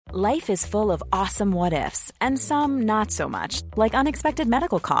Life is full of awesome what-ifs, and some not so much, like unexpected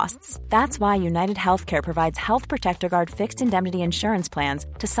medical costs. That's why United Healthcare provides Health Protector Guard fixed indemnity insurance plans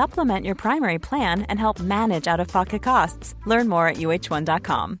to supplement your primary plan and help manage out-of-pocket costs. Learn more at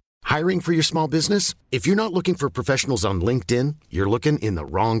uh1.com. Hiring for your small business? If you're not looking for professionals on LinkedIn, you're looking in the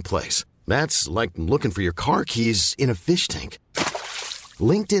wrong place. That's like looking for your car keys in a fish tank.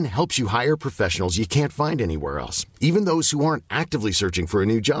 LinkedIn helps you hire professionals you can't find anywhere else, even those who aren't actively searching for a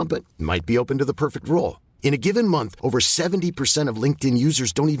new job but might be open to the perfect role. In a given month, over 70% of LinkedIn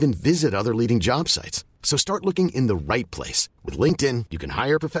users don't even visit other leading job sites. So start looking in the right place. With LinkedIn, you can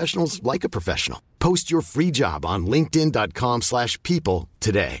hire professionals like a professional. Post your free job on linkedin.com/people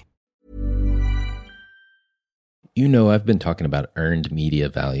today. You know, I've been talking about earned media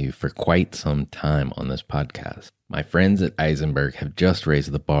value for quite some time on this podcast. My friends at Eisenberg have just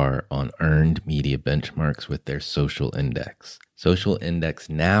raised the bar on earned media benchmarks with their Social Index. Social Index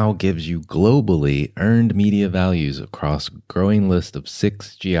now gives you globally earned media values across a growing list of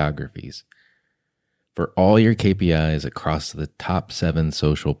 6 geographies for all your KPIs across the top 7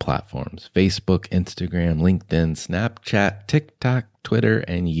 social platforms: Facebook, Instagram, LinkedIn, Snapchat, TikTok, Twitter,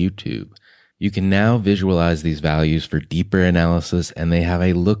 and YouTube. You can now visualize these values for deeper analysis, and they have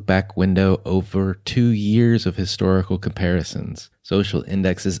a look-back window over 2 years of historical comparisons. Social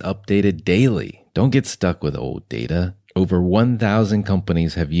Index is updated daily. Don't get stuck with old data. Over 1,000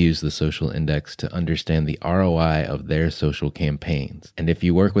 companies have used the Social Index to understand the ROI of their social campaigns. And if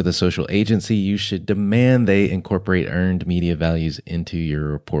you work with a social agency, you should demand they incorporate earned media values into your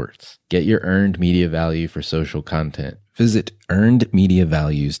reports. Get your earned media value for social content. Visit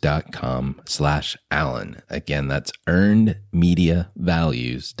earnedmediavalues.com/Alan. Again, that's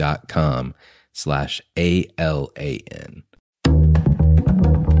earnedmediavalues.com/ALAN.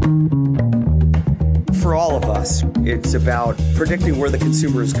 For all of us, it's about predicting where the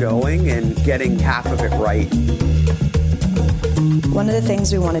consumer is going and getting half of it right. One of the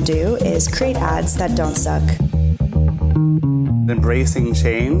things we want to do is create ads that don't suck. Embracing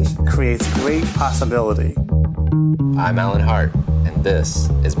change creates great possibility. I'm Alan Hart, and this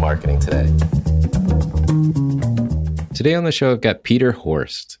is Marketing Today. Today on the show, I've got Peter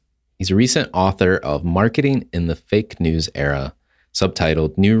Horst. He's a recent author of Marketing in the Fake News Era,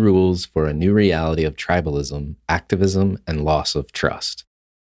 subtitled New Rules for a New Reality of Tribalism, Activism, and Loss of Trust.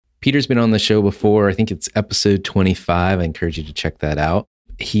 Peter's been on the show before. I think it's episode 25. I encourage you to check that out.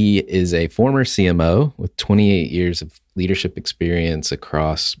 He is a former CMO with 28 years of leadership experience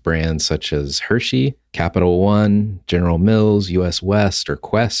across brands such as Hershey, Capital One, General Mills, US West, or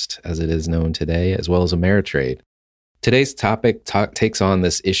Quest, as it is known today, as well as Ameritrade. Today's topic takes on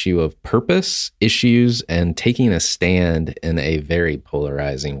this issue of purpose, issues, and taking a stand in a very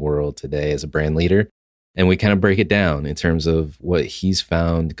polarizing world today as a brand leader. And we kind of break it down in terms of what he's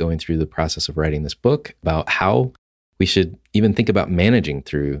found going through the process of writing this book about how we should even think about managing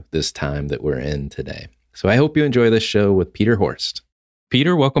through this time that we're in today. So I hope you enjoy this show with Peter Horst.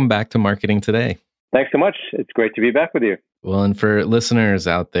 Peter, welcome back to Marketing Today. Thanks so much. It's great to be back with you. Well, and for listeners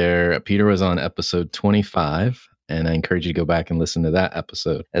out there, Peter was on episode 25, and I encourage you to go back and listen to that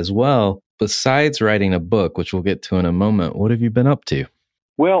episode as well. Besides writing a book, which we'll get to in a moment, what have you been up to?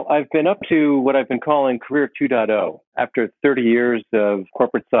 Well, I've been up to what I've been calling Career 2.0. After 30 years of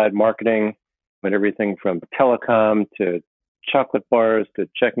corporate side marketing, and everything from telecom to chocolate bars to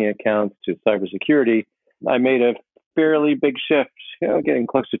checking accounts to cybersecurity, I made a fairly big shift, getting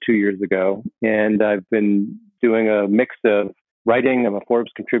close to 2 years ago. And I've been doing a mix of writing. I'm a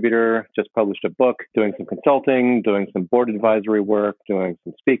Forbes contributor, just published a book, doing some consulting, doing some board advisory work, doing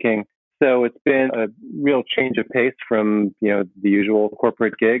some speaking. So it's been a real change of pace from, the usual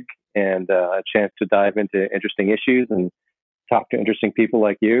corporate gig, and a chance to dive into interesting issues and talk to interesting people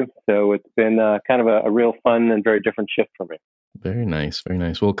like you. So it's been kind of a real fun and very different shift for me. Very nice. Very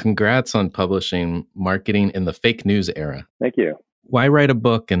nice. Well, congrats on publishing Marketing in the Fake News Era. Thank you. Why write a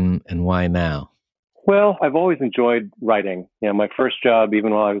book and why now? Well, I've always enjoyed writing. My first job,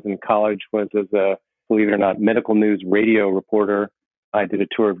 even while I was in college, was as a, believe it or not, medical news radio reporter. I did a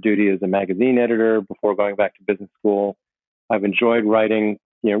tour of duty as a magazine editor before going back to business school. I've enjoyed writing,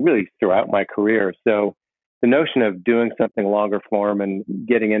 really throughout my career. So the notion of doing something longer form and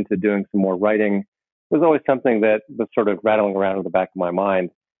getting into doing some more writing was always something that was sort of rattling around in the back of my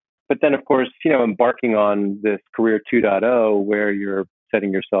mind. But then, of course, embarking on this Career 2.0, where you're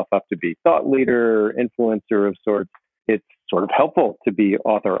setting yourself up to be thought leader, influencer of sorts, it's sort of helpful to be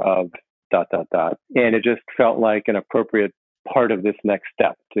author of ... And it just felt like an appropriate part of this next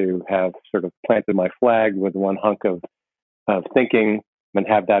step to have sort of planted my flag with one hunk of thinking and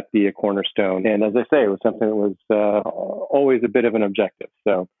have that be a cornerstone. And as I say, it was something that was always a bit of an objective.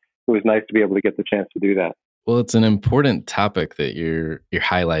 So it was nice to be able to get the chance to do that. Well, it's an important topic that you're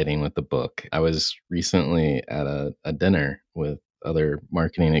highlighting with the book. I was recently at a dinner with other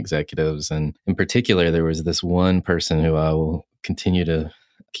marketing executives, and in particular, there was this one person who I will continue to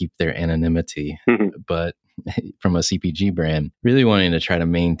keep their anonymity, but from a CPG brand, really wanting to try to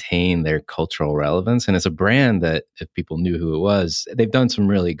maintain their cultural relevance. And it's a brand that, if people knew who it was, they've done some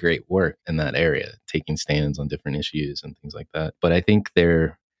really great work in that area, taking stands on different issues and things like that. But I think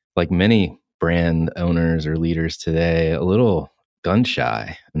they're, like many brand owners or leaders today, a little gun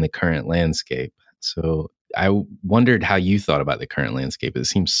shy in the current landscape. So I wondered how you thought about the current landscape. It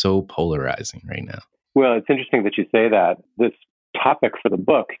seems so polarizing right now. Well, it's interesting that you say that. This topic for the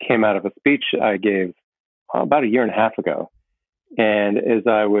book came out of a speech I gave about a year and a half ago. And as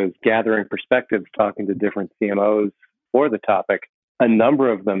I was gathering perspectives, talking to different CMOs for the topic, a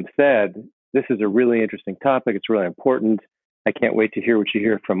number of them said, this is a really interesting topic. It's really important. I can't wait to hear what you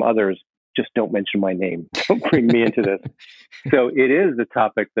hear from others. Just don't mention my name. Don't bring me into this. So it is a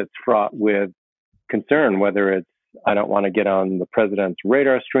topic that's fraught with concern, whether it's, I don't want to get on the president's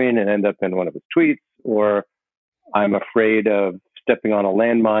radar screen and end up in one of his tweets, or I'm afraid of stepping on a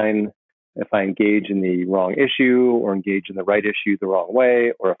landmine if I engage in the wrong issue or engage in the right issue the wrong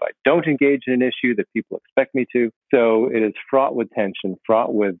way, or if I don't engage in an issue that people expect me to. So it is fraught with tension,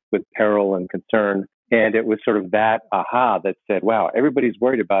 fraught with peril and concern. And it was sort of that aha that said, wow, everybody's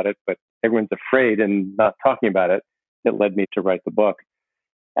worried about it, but everyone's afraid and not talking about it, that led me to write the book.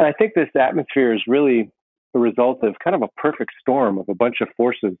 And I think this atmosphere is really a result of kind of a perfect storm of a bunch of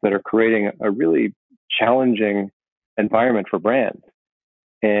forces that are creating a really challenging environment for brands.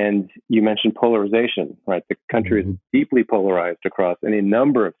 And you mentioned polarization, right? The country is deeply polarized across any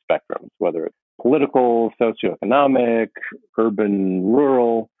number of spectrums, whether it's political, socioeconomic, urban,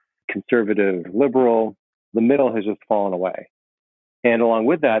 rural, conservative, liberal. The middle has just fallen away. And along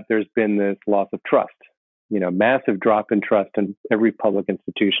with that, there's been this loss of trust, massive drop in trust in every public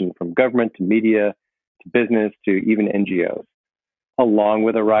institution, from government to media to business to even NGOs, along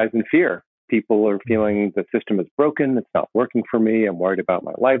with a rise in fear. People are feeling the system is broken. It's not working for me. I'm worried about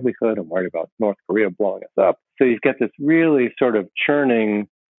my livelihood. I'm worried about North Korea blowing us up. So you've got this really sort of churning,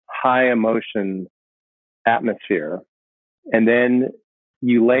 high emotion atmosphere. And then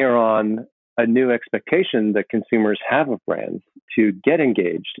you layer on a new expectation that consumers have of brands to get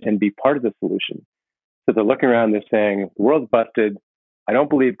engaged and be part of the solution. So they're looking around, they're saying, the world's busted. I don't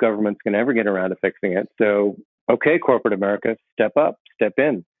believe government's going to ever get around to fixing it. So, okay, corporate America, step up, step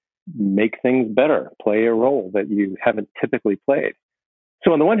in, make things better, play a role that you haven't typically played.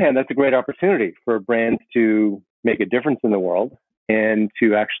 So on the one hand, that's a great opportunity for brands to make a difference in the world and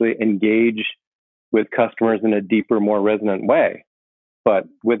to actually engage with customers in a deeper, more resonant way. But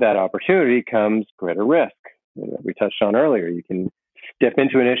with that opportunity comes greater risk that we touched on earlier. You can step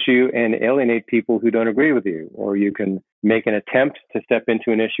into an issue and alienate people who don't agree with you, or you can make an attempt to step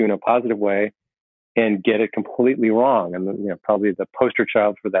into an issue in a positive way and get it completely wrong. And probably the poster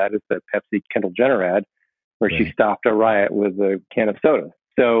child for that is the Pepsi Kendall Jenner ad, where she stopped a riot with a can of soda.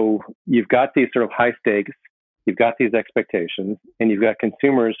 So you've got these sort of high stakes, you've got these expectations, and you've got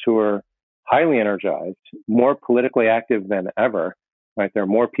consumers who are highly energized, more politically active than ever. Right, there are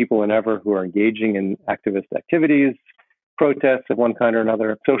more people than ever who are engaging in activist activities, protests of one kind or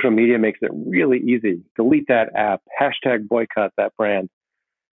another. Social media makes it really easy. Delete that app, hashtag boycott that brand.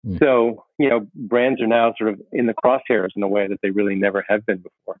 So, brands are now sort of in the crosshairs in a way that they really never have been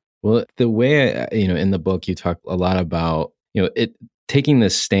before. Well, the way, in the book, you talk a lot about, taking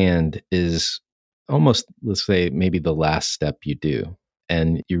this stand is almost, let's say, maybe the last step you do.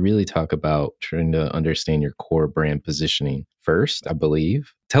 And you really talk about trying to understand your core brand positioning first, I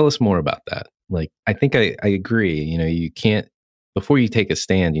believe. Tell us more about that. Like, I think I agree. You can't, before you take a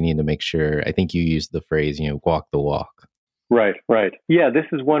stand, you need to make sure, I think you used the phrase, walk the walk. Right. Yeah, this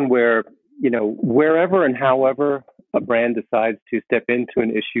is one where, wherever and however a brand decides to step into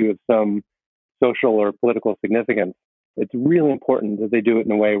an issue of some social or political significance, it's really important that they do it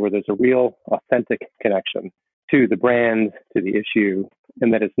in a way where there's a real authentic connection to the brand, to the issue,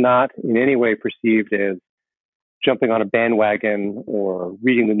 and that it's not in any way perceived as jumping on a bandwagon or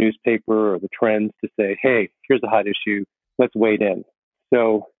reading the newspaper or the trends to say, hey, here's a hot issue, let's wade in.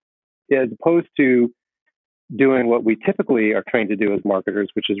 So as opposed to doing what we typically are trained to do as marketers,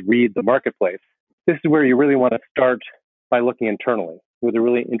 which is read the marketplace, this is where you really want to start by looking internally with a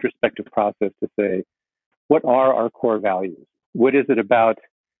really introspective process to say, what are our core values? What is it about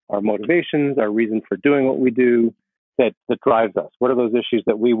our motivations, our reason for doing what we do that drives us? What are those issues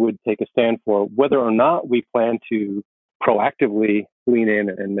that we would take a stand for, whether or not we plan to proactively lean in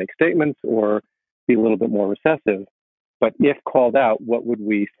and make statements or be a little bit more recessive? But if called out, what would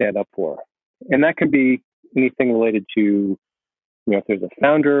we stand up for? And that could be anything related to, if there's a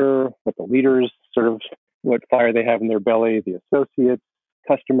founder, what the leaders sort of, what fire they have in their belly, the associates,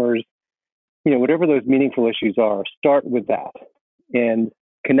 customers, whatever those meaningful issues are, start with that and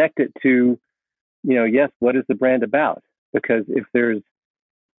connect it to, yes, what is the brand about? Because if there's,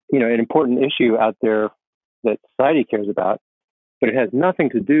 an important issue out there that society cares about, but it has nothing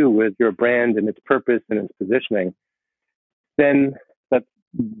to do with your brand and its purpose and its positioning, then that's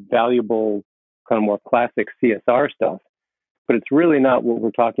valuable, kind of more classic CSR stuff. But it's really not what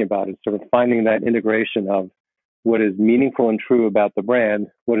we're talking about. It's sort of finding that integration of what is meaningful and true about the brand,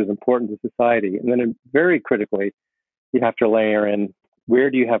 what is important to society. And then very critically, you have to layer in, where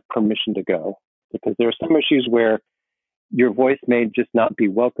do you have permission to go? Because there are some issues where your voice may just not be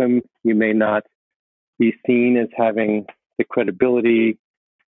welcome. You may not be seen as having the credibility,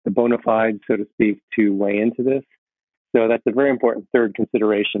 the bona fides, so to speak, to weigh into this. So that's a very important third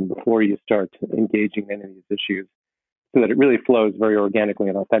consideration before you start engaging in any of these issues, so that it really flows very organically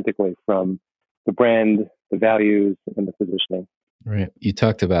and authentically from the brand, the values, and the positioning. Right. You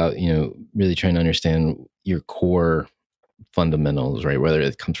talked about, really trying to understand your core fundamentals, right? Whether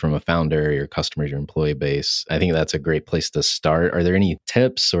it comes from a founder, your customers, your employee base. I think that's a great place to start. Are there any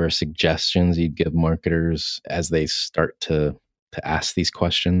tips or suggestions you'd give marketers as they start to ask these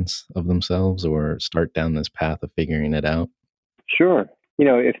questions of themselves or start down this path of figuring it out? Sure.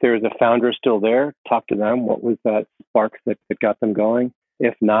 If there's a founder still there, talk to them. What was that spark that got them going?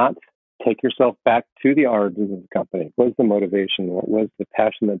 If not, take yourself back to the origins of the company. What was the motivation? What was the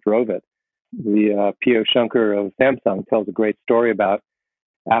passion that drove it? The P.O. Shunker of Samsung tells a great story about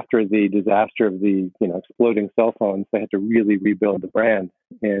after the disaster of the exploding cell phones, they had to really rebuild the brand.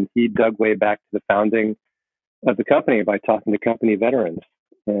 And he dug way back to the founding of the company by talking to company veterans.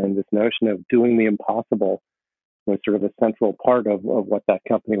 And this notion of doing the impossible was sort of a central part of what that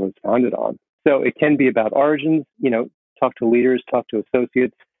company was founded on. So it can be about origins, talk to leaders, talk to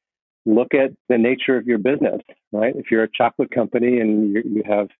associates, look at the nature of your business, right? If you're a chocolate company and you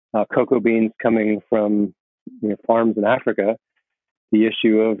have cocoa beans coming from farms in Africa, the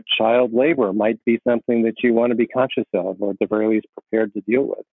issue of child labor might be something that you want to be conscious of, or at the very least prepared to deal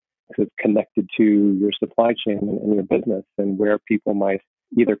with, because it's connected to your supply chain and your business and where people might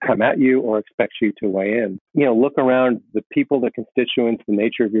either come at you or expect you to weigh in. Look around the people, the constituents, the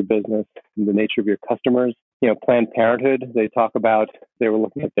nature of your business, and the nature of your customers. Planned Parenthood, they talk about, they were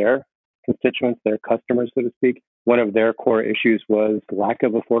looking at their constituents, their customers, so to speak. One of their core issues was lack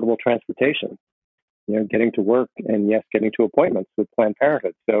of affordable transportation, getting to work and, yes, getting to appointments with Planned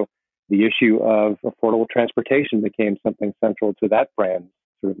Parenthood. So the issue of affordable transportation became something central to that brand's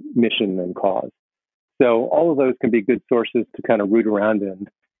sort of mission and cause. So all of those can be good sources to kind of root around in.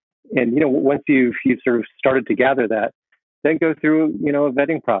 And, once you've sort of started to gather that, then go through, a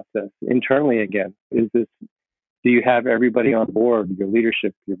vetting process internally again. Do you have everybody on board, your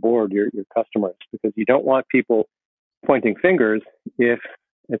leadership, your board, your customers? Because you don't want people pointing fingers if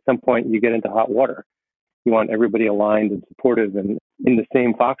at some point you get into hot water. You want everybody aligned and supportive and in the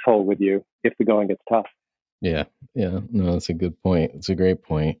same foxhole with you if the going gets tough. Yeah. No, that's a good point. It's a great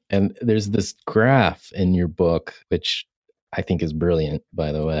point. And there's this graph in your book, which I think is brilliant,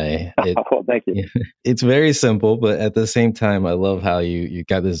 by the way. Well, thank you. It's very simple, but at the same time, I love how you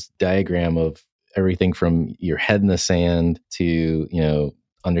got this diagram of everything from your head in the sand to,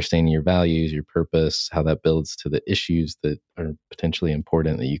 understanding your values, your purpose, how that builds to the issues that are potentially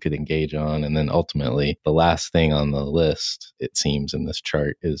important that you could engage on. And then ultimately, the last thing on the list, it seems in this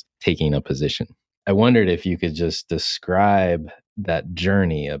chart, is taking a position. I wondered if you could just describe that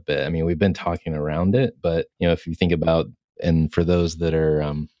journey a bit. I mean, we've been talking around it, but if you think about, and for those that are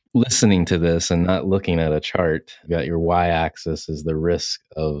listening to this and not looking at a chart, you got your y-axis is the risk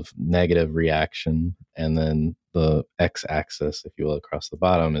of negative reaction, and then the x-axis, if you will, across the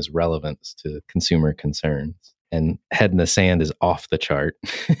bottom is relevance to consumer concerns. And head in the sand is off the chart.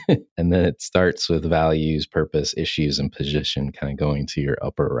 And then it starts with values, purpose, issues, and position kind of going to your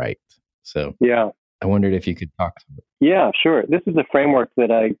upper right. So yeah, I wondered if you could talk to it. Yeah, sure. This is a framework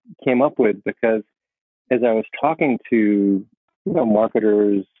that I came up with because as I was talking to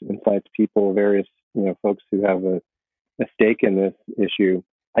marketers, insights people, various folks who have a stake in this issue,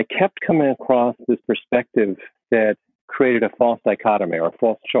 I kept coming across this perspective that created a false dichotomy or a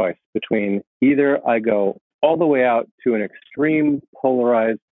false choice between either I go all the way out to an extreme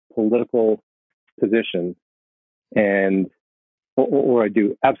polarized political position or I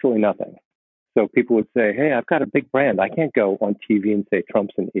do absolutely nothing. So people would say, hey, I've got a big brand. I can't go on TV and say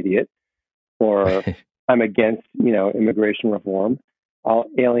Trump's an idiot, or I'm against, immigration reform. I'll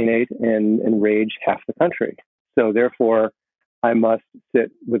alienate and enrage half the country. So therefore, I must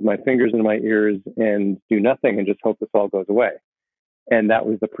sit with my fingers in my ears and do nothing and just hope this all goes away. And that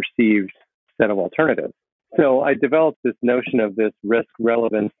was the perceived set of alternatives. So I developed this notion of this risk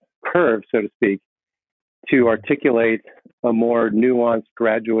relevance curve, so to speak, to articulate a more nuanced,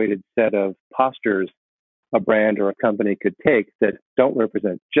 graduated set of postures a brand or a company could take that don't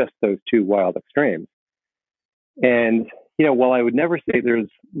represent just those two wild extremes. And, while I would never say there's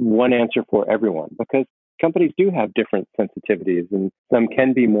one answer for everyone, because companies do have different sensitivities, and some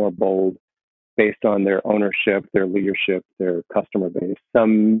can be more bold based on their ownership, their leadership, their customer base.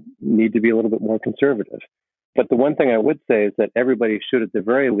 Some need to be a little bit more conservative. But the one thing I would say is that everybody should, at the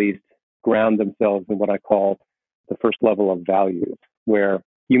very least, ground themselves in what I call the first level of values, where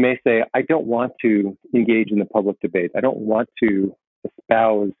you may say, I don't want to engage in the public debate. I don't want to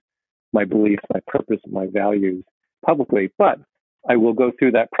espouse my beliefs, my purpose, my values publicly, but I will go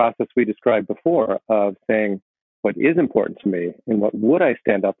through that process we described before of saying what is important to me and what would I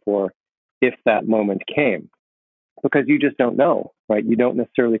stand up for if that moment came. Because you just don't know, right? You don't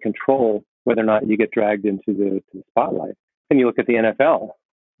necessarily control whether or not you get dragged into the spotlight. And you look at the NFL,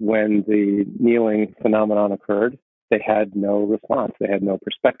 when the kneeling phenomenon occurred, they had no response. They had no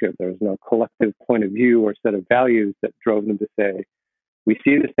perspective. There was no collective point of view or set of values that drove them to say, we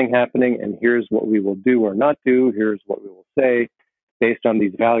see this thing happening, and here's what we will do or not do. Here's what we will say based on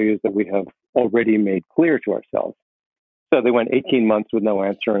these values that we have already made clear to ourselves. So they went 18 months with no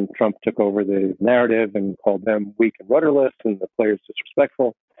answer, and Trump took over the narrative and called them weak and rudderless and the players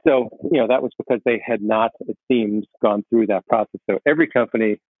disrespectful. So, that was because they had not, it seems, gone through that process. So every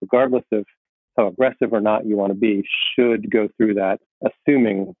company, regardless of how aggressive or not you want to be, should go through that,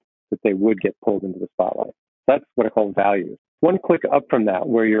 assuming that they would get pulled into the spotlight. That's what I call values. One click up from that,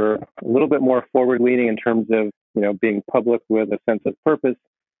 where you're a little bit more forward-leaning in terms of, being public with a sense of purpose,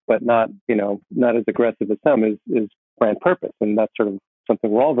 but not as aggressive as some, is brand purpose. And that's sort of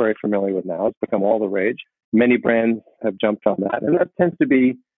something we're all very familiar with now. It's become all the rage. Many brands have jumped on that. And that tends to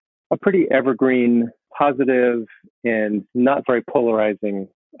be a pretty evergreen, positive, and not very polarizing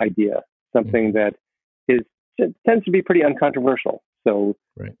idea, something that tends to be pretty uncontroversial. So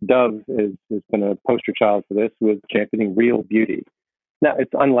right. Dove has been a poster child for this with championing real beauty. Now,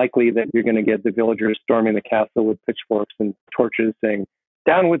 it's unlikely that you're going to get the villagers storming the castle with pitchforks and torches saying,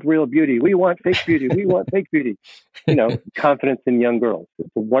 down with real beauty. We want fake beauty. We want fake beauty. Confidence in young girls.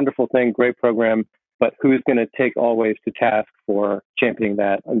 It's a wonderful thing, great program. But who's going to take always to task for championing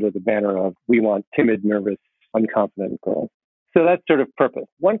that under the banner of we want timid, nervous, unconfident girls? So that's sort of purpose.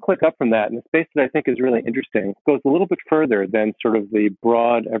 One click up from that, and a space that I think is really interesting, goes a little bit further than sort of the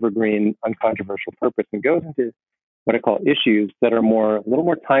broad, evergreen, uncontroversial purpose and goes into what I call issues that are a little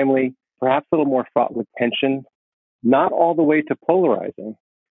more timely, perhaps a little more fraught with tension, not all the way to polarizing,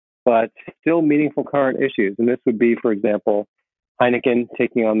 but still meaningful current issues. And this would be, for example, Heineken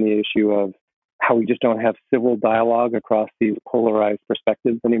taking on the issue of how we just don't have civil dialogue across these polarized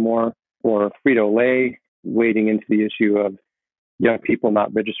perspectives anymore, or Frito-Lay wading into the issue of young people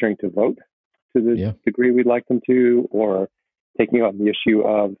not registering to vote to the degree we'd like them to, or taking on the issue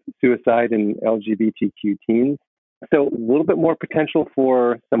of suicide in LGBTQ teens. So a little bit more potential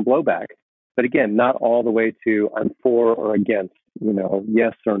for some blowback, but again, not all the way to I'm for or against,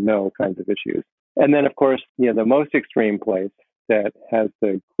 yes or no kinds of issues. And then, of course, the most extreme place that has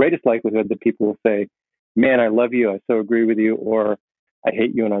the greatest likelihood that people will say, man, I love you, I so agree with you, or I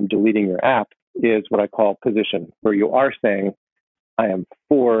hate you and I'm deleting your app, is what I call position, where you are saying, I am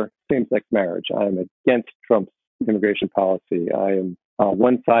for same-sex marriage. I am against Trump's immigration policy. I am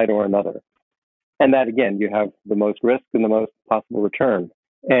one side or another. And that, again, you have the most risk and the most possible return.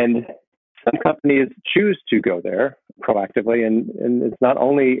 And some companies choose to go there proactively. And it's not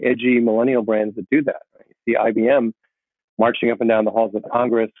only edgy millennial brands that do that. Right? You see IBM marching up and down the halls of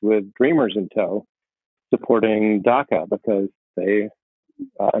Congress with Dreamers in tow, supporting DACA because they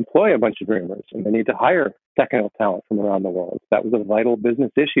employ a bunch of Dreamers and they need to hire technical talent from around the world. That was a vital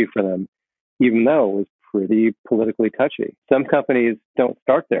business issue for them, even though it was pretty politically touchy. Some companies don't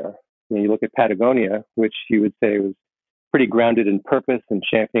start there. You look at Patagonia, which you would say was pretty grounded in purpose and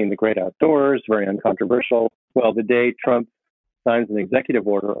championing the great outdoors, very uncontroversial. Well, the day Trump signs an executive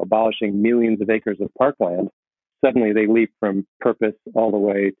order abolishing millions of acres of parkland, suddenly they leap from purpose all the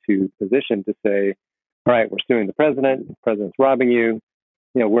way to position to say, all right, we're suing the president's robbing you.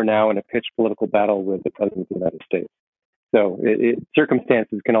 We're now in a pitched political battle with the president of the United States. So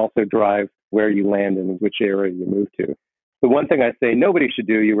circumstances can also drive where you land and which area you move to. The one thing I say nobody should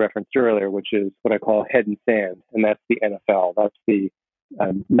do, you referenced earlier, which is what I call head in sand, and that's the NFL. That's the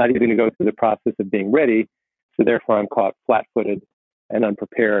not even going to go through the process of being ready, so therefore I'm caught flat-footed and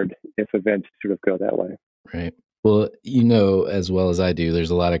unprepared if events sort of go that way. Right. Well, you know, as well as I do, there's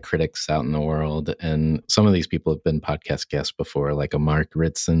a lot of critics out in the world. And some of these people have been podcast guests before, like a Mark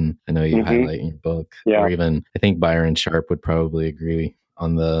Ritson. I know you highlight in your book. Yeah. Or even, I think Byron Sharp would probably agree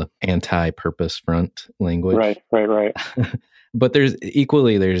on the anti-purpose front language. Right. But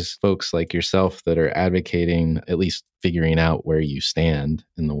there's folks like yourself that are advocating at least figuring out where you stand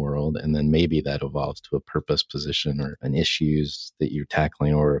in the world. And then maybe that evolves to a purpose position or an issues that you're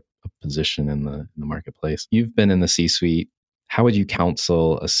tackling or a position in the marketplace. You've been in the C-suite. How would you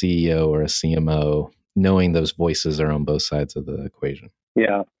counsel a CEO or a CMO knowing those voices are on both sides of the equation?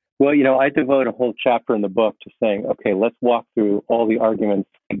 Yeah. Well, you know, I devote a whole chapter in the book to saying, okay, let's walk through all the arguments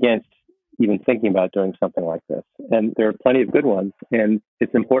against even thinking about doing something like this. And there are plenty of good ones. And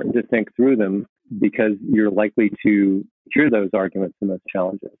it's important to think through them because you're likely to hear those arguments and those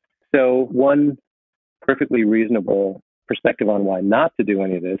challenges. So one perfectly reasonable perspective on why not to do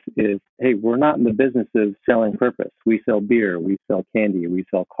any of this is, hey, we're not in the business of selling purpose. We sell beer, we sell candy, we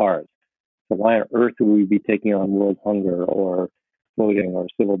sell cars. So why on earth would we be taking on world hunger or voting or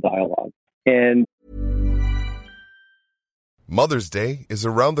civil dialogue? And Mother's Day is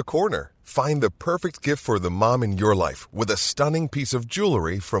around the corner. Find the perfect gift for the mom in your life with a stunning piece of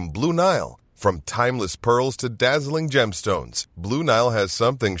jewelry from Blue Nile. From timeless pearls to dazzling gemstones, Blue Nile has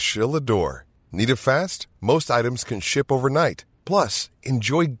something she'll adore. Need it fast? Most items can ship overnight. Plus,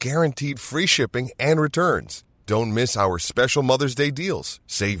 enjoy guaranteed free shipping and returns. Don't miss our special Mother's Day deals.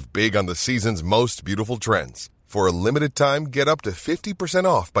 Save big on the season's most beautiful trends. For a limited time, get up to 50%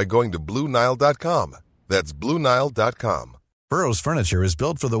 off by going to BlueNile.com. That's BlueNile.com. Burrow's furniture is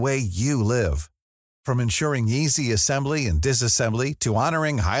built for the way you live. From ensuring easy assembly and disassembly to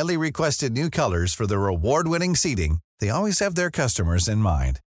honoring highly requested new colors for their award-winning seating, they always have their customers in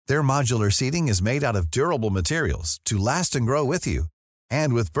mind. Their modular seating is made out of durable materials to last and grow with you.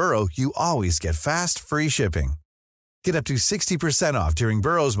 And with Burrow, you always get fast, free shipping. Get up to 60% off during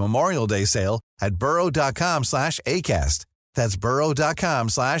Burrow's Memorial Day sale at burrow.com/ACAST. That's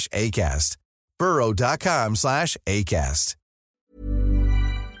burrow.com/ACAST. burrow.com/ACAST.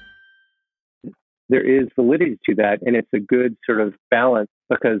 there is validity to that, and it's a good sort of balance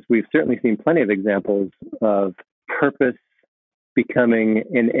because we've certainly seen plenty of examples of purpose becoming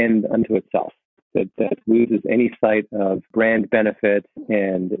an end unto itself, that loses any sight of brand benefit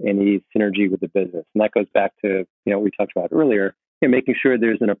and any synergy with the business. And that goes back to, what we talked about earlier, making sure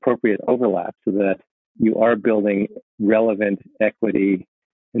there's an appropriate overlap so that you are building relevant equity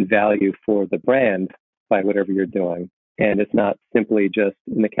and value for the brand by whatever you're doing. And it's not simply just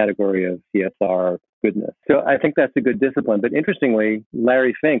in the category of CSR goodness. So I think that's a good discipline. But interestingly,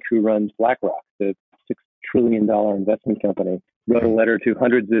 Larry Fink, who runs BlackRock, the $6 trillion investment company, wrote a letter to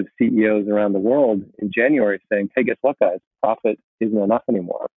hundreds of CEOs around the world in January saying, hey, guess what, guys? Profit isn't enough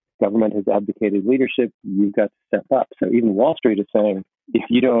anymore. Government has abdicated leadership. You've got to step up. So even Wall Street is saying, if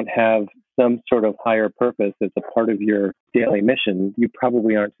you don't have some sort of higher purpose as a part of your daily mission, you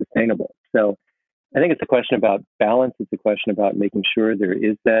probably aren't sustainable. So I think it's a question about balance. It's a question about making sure there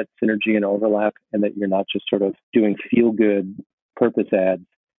is that synergy and overlap and that you're not just sort of doing feel-good purpose ads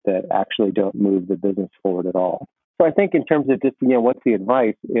that actually don't move the business forward at all. So I think in terms of just, what's the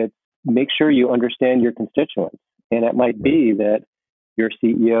advice? It's make sure you understand your constituents. And it might be that your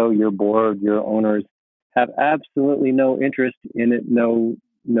CEO, your board, your owners have absolutely no interest in it, no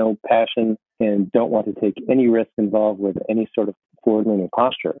passion, and don't want to take any risk involved with any sort of forward-leaning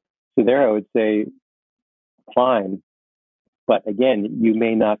posture. So there I would say, fine. But again, you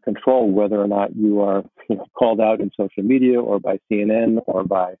may not control whether or not you are called out in social media or by CNN or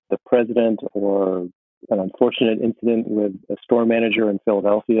by the president or an unfortunate incident with a store manager in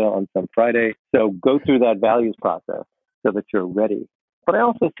Philadelphia on some Friday. So go through that values process so that you're ready. But I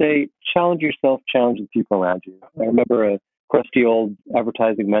also say, challenge yourself, challenge the people around you. I remember a crusty old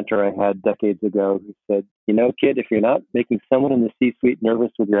advertising mentor I had decades ago who said, kid, if you're not making someone in the C-suite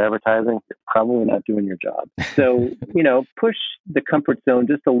nervous with your advertising, you're probably not doing your job. So, push the comfort zone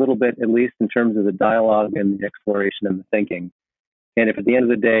just a little bit, at least in terms of the dialogue and the exploration and the thinking. And if at the end of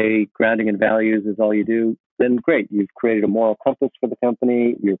the day, grounding in values is all you do, then great. You've created a moral compass for the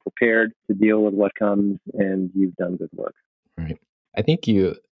company. You're prepared to deal with what comes, and you've done good work. Right. I think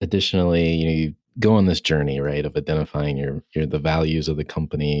you additionally, you go on this journey, right, of identifying the values of the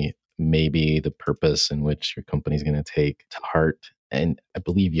company, maybe the purpose in which your company is going to take to heart. And I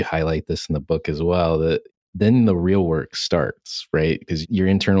believe you highlight this in the book as well, that then the real work starts, right? Because your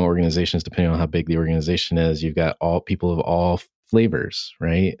internal organizations, depending on how big the organization is, you've got all people of all flavors,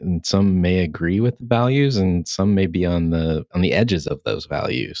 right? And some may agree with the values and some may be on the edges of those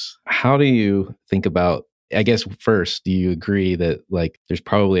values. How do you think about, I guess first, do you agree that there's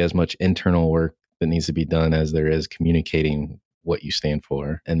probably as much internal work that needs to be done as there is communicating what you stand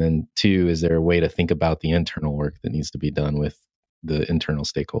for? And then 2, is there a way to think about the internal work that needs to be done with the internal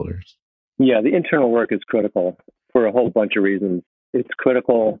stakeholders? Yeah, the internal work is critical for a whole bunch of reasons. It's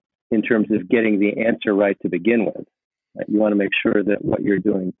critical in terms of getting the answer right to begin with. Right? You want to make sure that what you're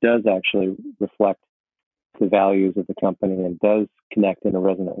doing does actually reflect the values of the company and does connect in a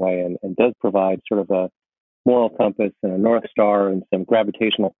resonant way and does provide sort of a moral compass and a North Star and some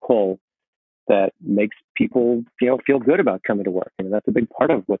gravitational pull that makes people feel good about coming to work. I mean, that's a big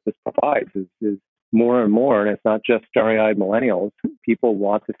part of what this provides is more and more, and it's not just starry-eyed millennials. People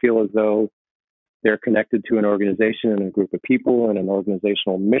want to feel as though they're connected to an organization and a group of people and an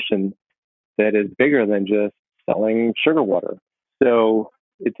organizational mission that is bigger than just selling sugar water. So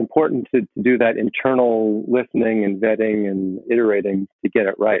it's important to do that internal listening and vetting and iterating to get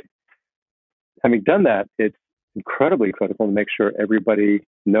it right. Having done that, it's incredibly critical to make sure everybody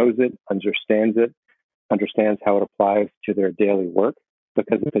knows it, understands how it applies to their daily work.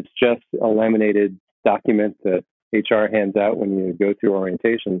 Because if it's just a laminated document that HR hands out when you go through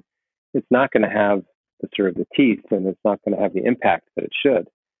orientation, it's not going to have the teeth, and it's not going to have the impact that it should.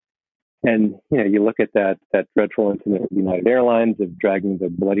 And you look at that dreadful incident with United Airlines of dragging the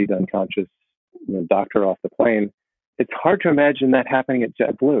bloodied, unconscious doctor off the plane. It's hard to imagine that happening at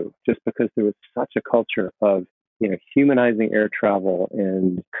JetBlue, just because there was such a culture of humanizing air travel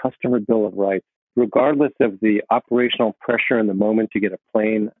and customer bill of rights, regardless of the operational pressure in the moment to get a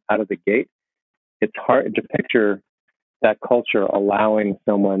plane out of the gate. It's hard to picture that culture allowing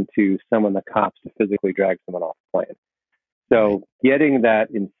someone to summon the cops to physically drag someone off the plane. So getting that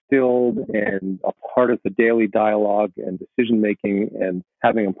instilled and a part of the daily dialogue and decision-making and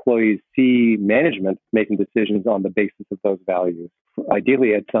having employees see management making decisions on the basis of those values,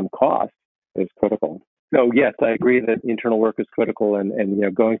 ideally at some cost, is critical. So yes, I agree that internal work is critical and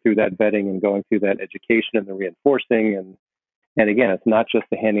going through that vetting and going through that education and the reinforcing. And again, it's not just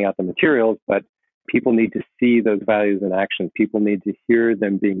the handing out the materials, but people need to see those values in action. People need to hear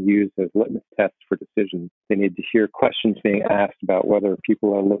them being used as litmus tests for decisions. They need to hear questions being asked about whether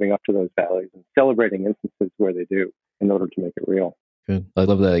people are living up to those values and celebrating instances where they do in order to make it real. Good. I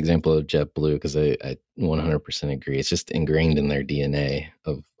love that example of JetBlue because I 100% agree. It's just ingrained in their DNA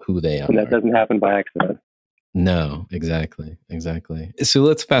of who they are. And that doesn't happen by accident. No, exactly. So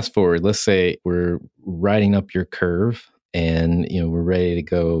let's fast forward. Let's say we're riding up your curve and we're ready to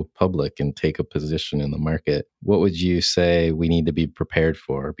go public and take a position in the market. What would you say we need to be prepared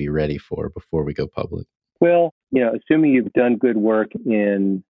for, be ready for before we go public? Well, assuming you've done good work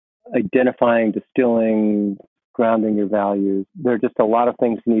in identifying, distilling, grounding your values, there are just a lot of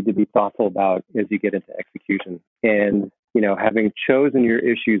things you need to be thoughtful about as you get into execution. And, having chosen your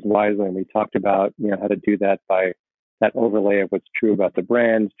issues wisely, and we talked about, how to do that by that overlay of what's true about the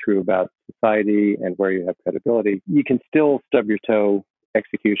brand, true about society, and where you have credibility, you can still stub your toe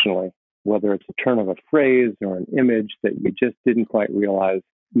executionally, whether it's a turn of a phrase or an image that you just didn't quite realize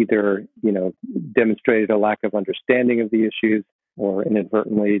either, demonstrated a lack of understanding of the issues or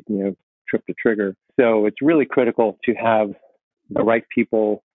inadvertently, tripped a trigger. So it's really critical to have the right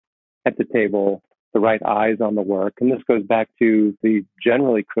people at the table, the right eyes on the work. And this goes back to the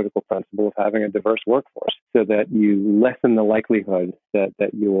generally critical principle of having a diverse workforce so that you lessen the likelihood that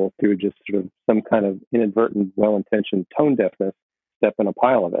you will, through just sort of some kind of inadvertent, well-intentioned tone deafness, step in a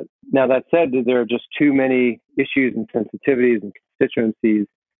pile of it. Now, that said, there are just too many issues and sensitivities and constituencies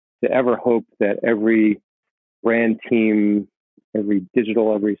to ever hope that every brand team, every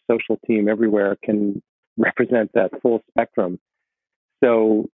digital, every social team everywhere can represent that full spectrum.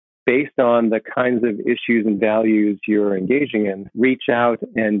 So based on the kinds of issues and values you're engaging in, reach out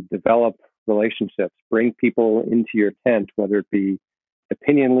and develop relationships, bring people into your tent, whether it be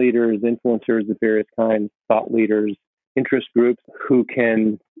opinion leaders, influencers of various kinds, thought leaders, interest groups who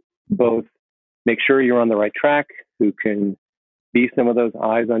can both make sure you're on the right track, who can be some of those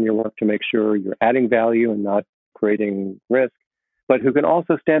eyes on your work to make sure you're adding value and not creating risk, but who can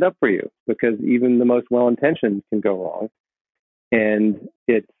also stand up for you, because even the most well-intentioned can go wrong. And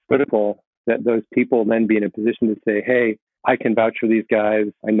it's critical that those people then be in a position to say, hey, I can vouch for these guys.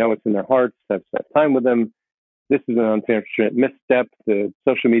 I know it's in their hearts. I've spent time with them. This is an unfortunate misstep. The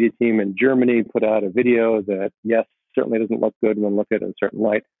social media team in Germany put out a video that, yes, certainly doesn't look good when looked at in a certain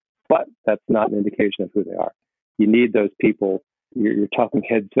light, but that's not an indication of who they are. You need those people, your talking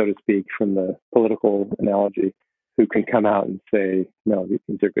heads, so to speak, from the political analogy, who can come out and say, no, these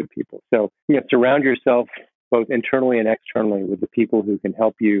are good people. So, surround yourself both internally and externally with the people who can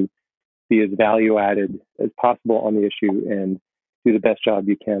help you be as value added as possible on the issue and do the best job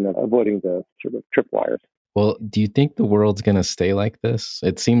you can of avoiding the sort of tripwires. Well, do you think the world's going to stay like this?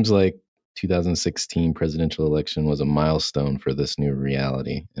 It seems like 2016 presidential election was a milestone for this new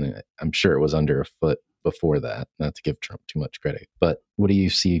reality. And I'm sure it was underfoot before that, not to give Trump too much credit. But what do you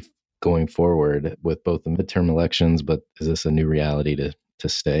see going forward with both the midterm elections? But is this a new reality to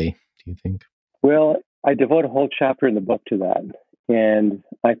stay, do you think? Well, I devote a whole chapter in the book to that. And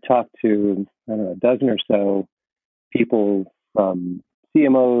I've talked to, I don't know, a dozen or so people from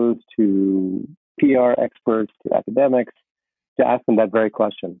CMOs to PR experts to academics to ask them that very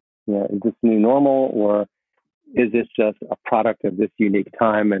question. Is this new normal, or is this just a product of this unique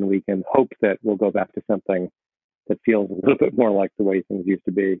time and we can hope that we'll go back to something that feels a little bit more like the way things used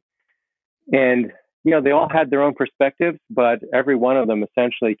to be? And, they all had their own perspectives, but every one of them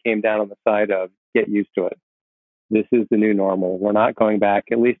essentially came down on the side of get used to it. This is the new normal. We're not going back,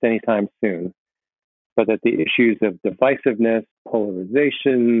 at least anytime soon. But that the issues of divisiveness,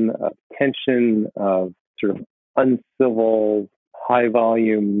 polarization, of tension, of sort of uncivil, high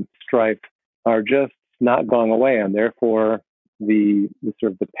volume strife are just not going away. And therefore, the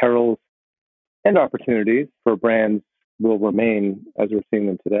sort of the perils and opportunities for brands will remain as we're seeing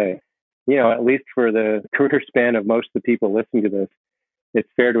them today. At least for the career span of most of the people listening to this, it's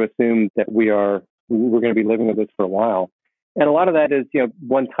fair to assume that we're going to be living with this for a while. And a lot of that is,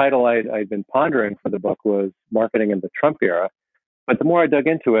 one title I'd been pondering for the book was Marketing in the Trump Era. But the more I dug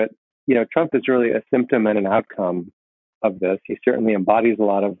into it, Trump is really a symptom and an outcome of this. He certainly embodies a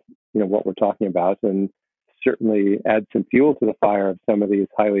lot of, what we're talking about, and certainly adds some fuel to the fire of some of these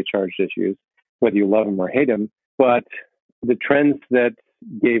highly charged issues, whether you love him or hate him. But the trends that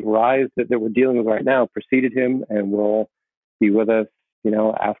gave rise that we're dealing with right now preceded him and will be with us,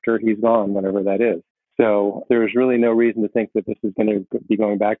 after he's gone, whenever that is. So there's really no reason to think that this is going to be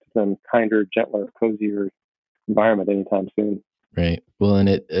going back to some kinder, gentler, cozier environment anytime soon. Right. Well, and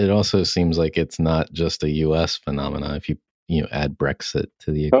it also seems like it's not just a U.S. phenomenon. If you add Brexit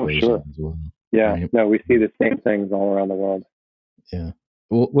to the equation as well. Yeah. Right? No, we see the same things all around the world. Yeah.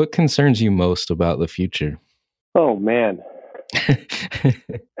 Well, what concerns you most about the future? Oh, man.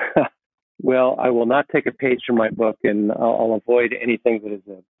 Well, I will not take a page from my book, and I'll avoid anything that is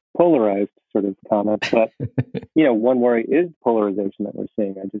a polarized sort of comment. But, one worry is polarization that we're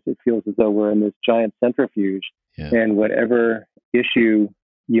seeing. It feels as though we're in this giant centrifuge, and whatever issue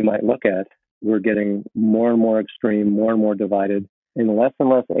you might look at, we're getting more and more extreme, more and more divided, and less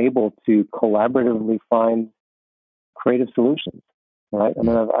able to collaboratively find creative solutions, right? I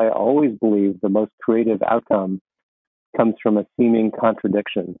mean, I always believe the most creative outcome comes from a seeming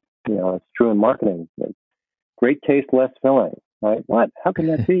contradiction. It's true in marketing. Great taste, less filling, right? What? How can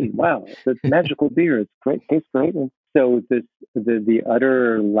that be? Wow, it's a magical beer. It's great, tastes great. And so the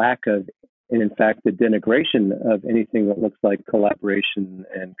utter lack of, and in fact, the denigration of anything that looks like collaboration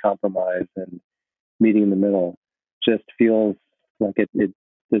and compromise and meeting in the middle just feels like it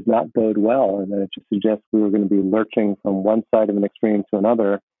does not bode well. And then it just suggests we were going to be lurching from one side of an extreme to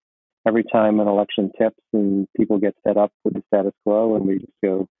another every time an election tips and people get fed up with the status quo, and we just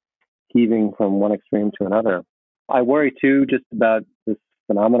go heaving from one extreme to another. I worry too just about this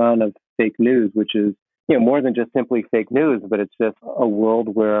phenomenon of fake news, which is more than just simply fake news, but it's just a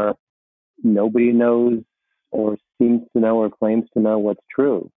world where nobody knows or seems to know or claims to know what's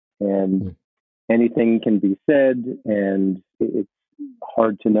true, and anything can be said, and it's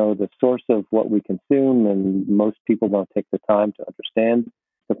hard to know the source of what we consume, and most people don't take the time to understand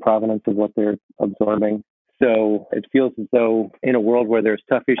the provenance of what they're absorbing. So it feels as though in a world where there's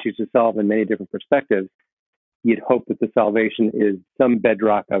tough issues to solve in many different perspectives, you'd hope that the salvation is some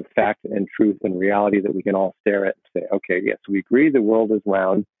bedrock of fact and truth and reality that we can all stare at and say, okay, yes, we agree the world is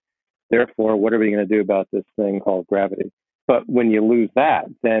round. Therefore, what are we going to do about this thing called gravity? But when you lose that,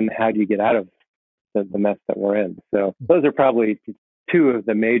 then how do you get out of the mess that we're in? So those are probably two of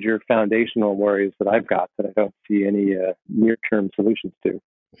the major foundational worries that I've got that I don't see any near-term solutions to.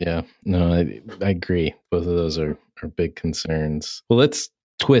 Yeah, no, I agree. Both of those are big concerns. Well, let's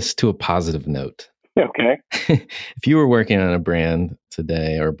twist to a positive note. Okay. If you were working on a brand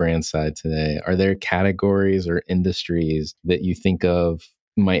today or brand side today, are there categories or industries that you think of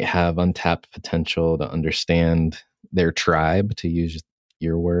might have untapped potential to understand their tribe, to use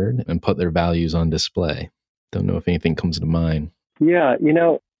your word, and put their values on display? Don't know if anything comes to mind. Yeah,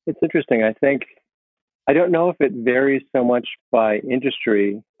 it's interesting. I don't know if it varies so much by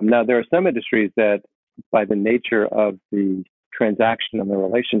industry. Now, there are some industries that, by the nature of the transaction and the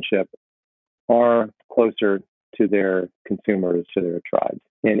relationship, are closer to their consumers, to their tribes.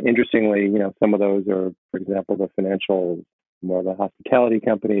 And interestingly, some of those are, for example, the financial, more the hospitality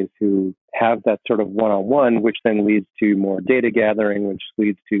companies who have that sort of one-on-one, which then leads to more data gathering, which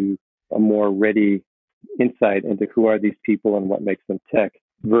leads to a more ready insight into who are these people and what makes them tick,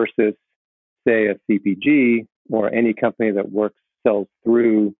 versus say, a CPG or any company that sells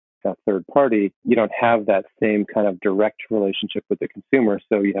through a third party, you don't have that same kind of direct relationship with the consumer.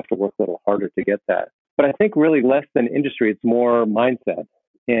 So you have to work a little harder to get that. But I think really less than industry, it's more mindset.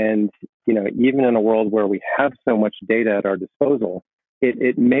 And, even in a world where we have so much data at our disposal,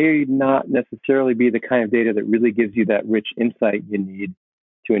 it may not necessarily be the kind of data that really gives you that rich insight you need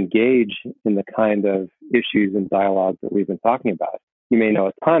to engage in the kind of issues and dialogue that we've been talking about. You may know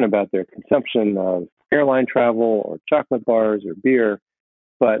a ton about their consumption of airline travel or chocolate bars or beer,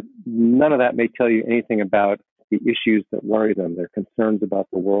 but none of that may tell you anything about the issues that worry them, their concerns about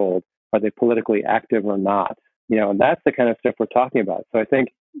the world. Are they politically active or not? And that's the kind of stuff we're talking about. So I think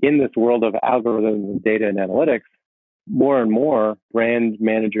in this world of algorithms and data and analytics, more and more brand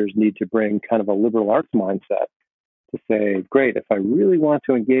managers need to bring kind of a liberal arts mindset to say, great, if I really want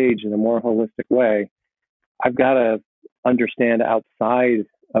to engage in a more holistic way, I've got to understand outside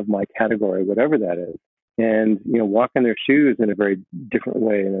of my category, whatever that is, and, walk in their shoes in a very different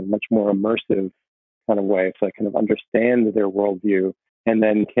way, in a much more immersive kind of way. So I kind of understand their worldview and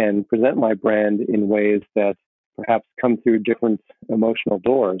then can present my brand in ways that perhaps come through different emotional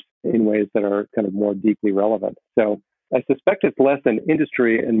doors in ways that are kind of more deeply relevant. So I suspect it's less an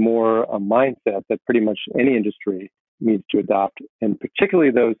industry and more a mindset that pretty much any industry needs to adopt. And particularly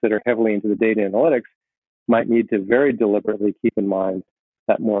those that are heavily into the data analytics might need to very deliberately keep in mind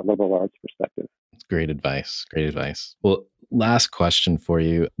that more liberal arts perspective. Great advice. Great advice. Well, last question for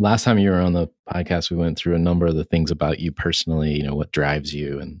you. Last time you were on the podcast, we went through a number of the things about you personally, what drives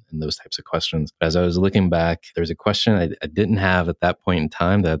you and those types of questions. As I was looking back, there's a question I didn't have at that point in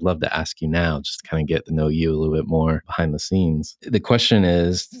time that I'd love to ask you now, just to kind of get to know you a little bit more behind the scenes. The question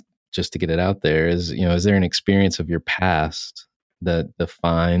is, just to get it out there, is there an experience of your past that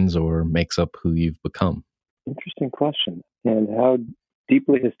defines or makes up who you've become? Interesting question. And how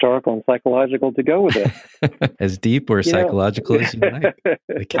deeply historical and psychological to go with it. As deep or psychological as you like.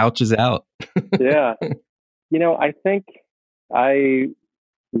 The couch is out. Yeah. I think I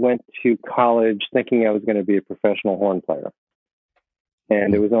went to college thinking I was going to be a professional horn player.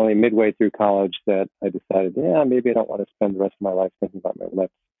 And it was only midway through college that I decided, maybe I don't want to spend the rest of my life thinking about my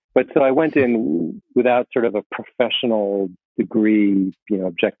lips. But so I went in without sort of a professional degree,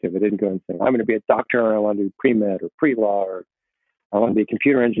 objective. I didn't go and say, I'm going to be a doctor, or I want to do pre-med or pre-law, or I want to be a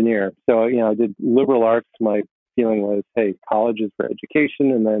computer engineer. So, I did liberal arts. My feeling was, hey, college is for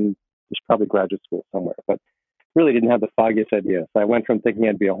education, and then there's probably graduate school somewhere. But really didn't have the foggiest idea. So I went from thinking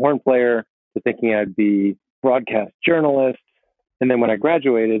I'd be a horn player to thinking I'd be a broadcast journalist. And then when I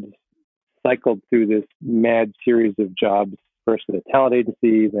graduated, cycled through this mad series of jobs, first at a talent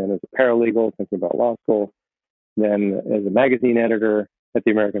agency, then as a paralegal, thinking about law school, then as a magazine editor at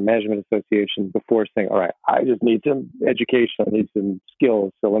the American Management Association, before saying, all right, I just need some education, I need some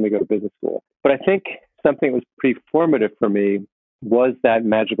skills, so let me go to business school. But I think something that was pretty formative for me was that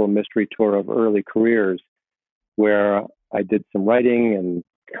magical mystery tour of early careers, where I did some writing and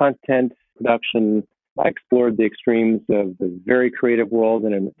content production. I explored the extremes of the very creative world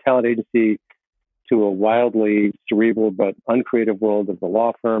in a talent agency to a wildly cerebral but uncreative world of the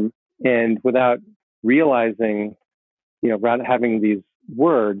law firm. And without realizing, without having these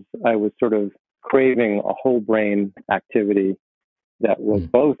words, I was sort of craving a whole brain activity that was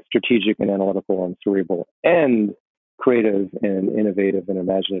both strategic and analytical and cerebral and creative and innovative and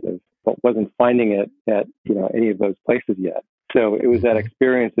imaginative, but wasn't finding it at, any of those places yet. So it was that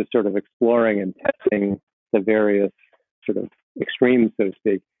experience of sort of exploring and testing the various sort of extremes, so to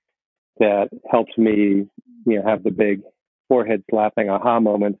speak, that helped me, have the big forehead slapping aha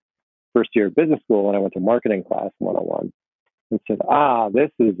moment first year of business school when I went to marketing class 101 and said,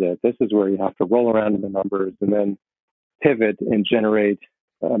 this is it. This is where you have to roll around in the numbers and then pivot and generate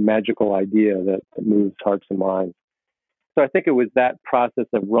a magical idea that moves hearts and minds. So I think it was that process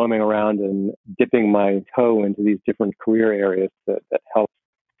of roaming around and dipping my toe into these different career areas that helped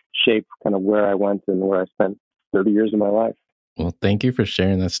shape kind of where I went and where I spent 30 years of my life. Well, thank you for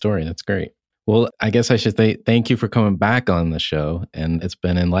sharing that story. That's great. Well, I guess I should say thank you for coming back on the show, and it's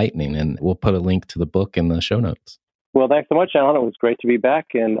been enlightening, and we'll put a link to the book in the show notes. Well, thanks so much, Alan. It was great to be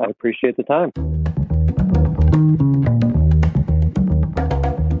back, and I appreciate the time.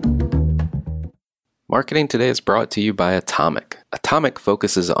 Marketing Today is brought to you by Atomic. Atomic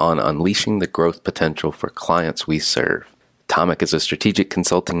focuses on unleashing the growth potential for clients we serve. Atomic is a strategic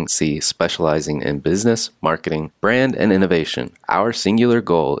consultancy specializing in business, marketing, brand, and innovation. Our singular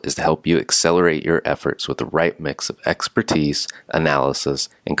goal is to help you accelerate your efforts with the right mix of expertise, analysis,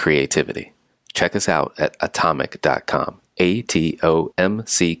 and creativity. Check us out at atomic.com, ATOMCK.com.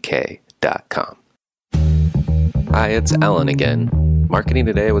 Hi, it's Alan again. Marketing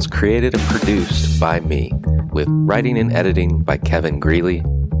Today was created and produced by me, with writing and editing by Kevin Greeley,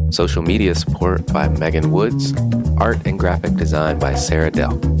 social media support by Megan Woods, art and graphic design by Sarah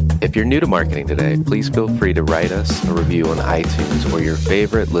Dell. If you're new to Marketing Today, please feel free to write us a review on iTunes or your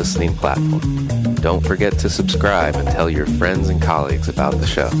favorite listening platform. Don't forget to subscribe and tell your friends and colleagues about the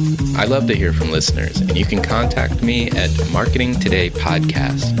show. I love to hear from listeners, and you can contact me at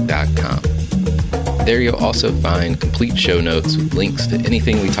marketingtodaypodcast.com. There you'll also find complete show notes with links to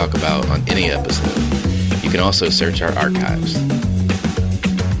anything we talk about on any episode. You can also search our archives.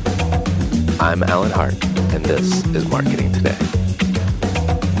 I'm Alan Hart, and this is Marketing Today.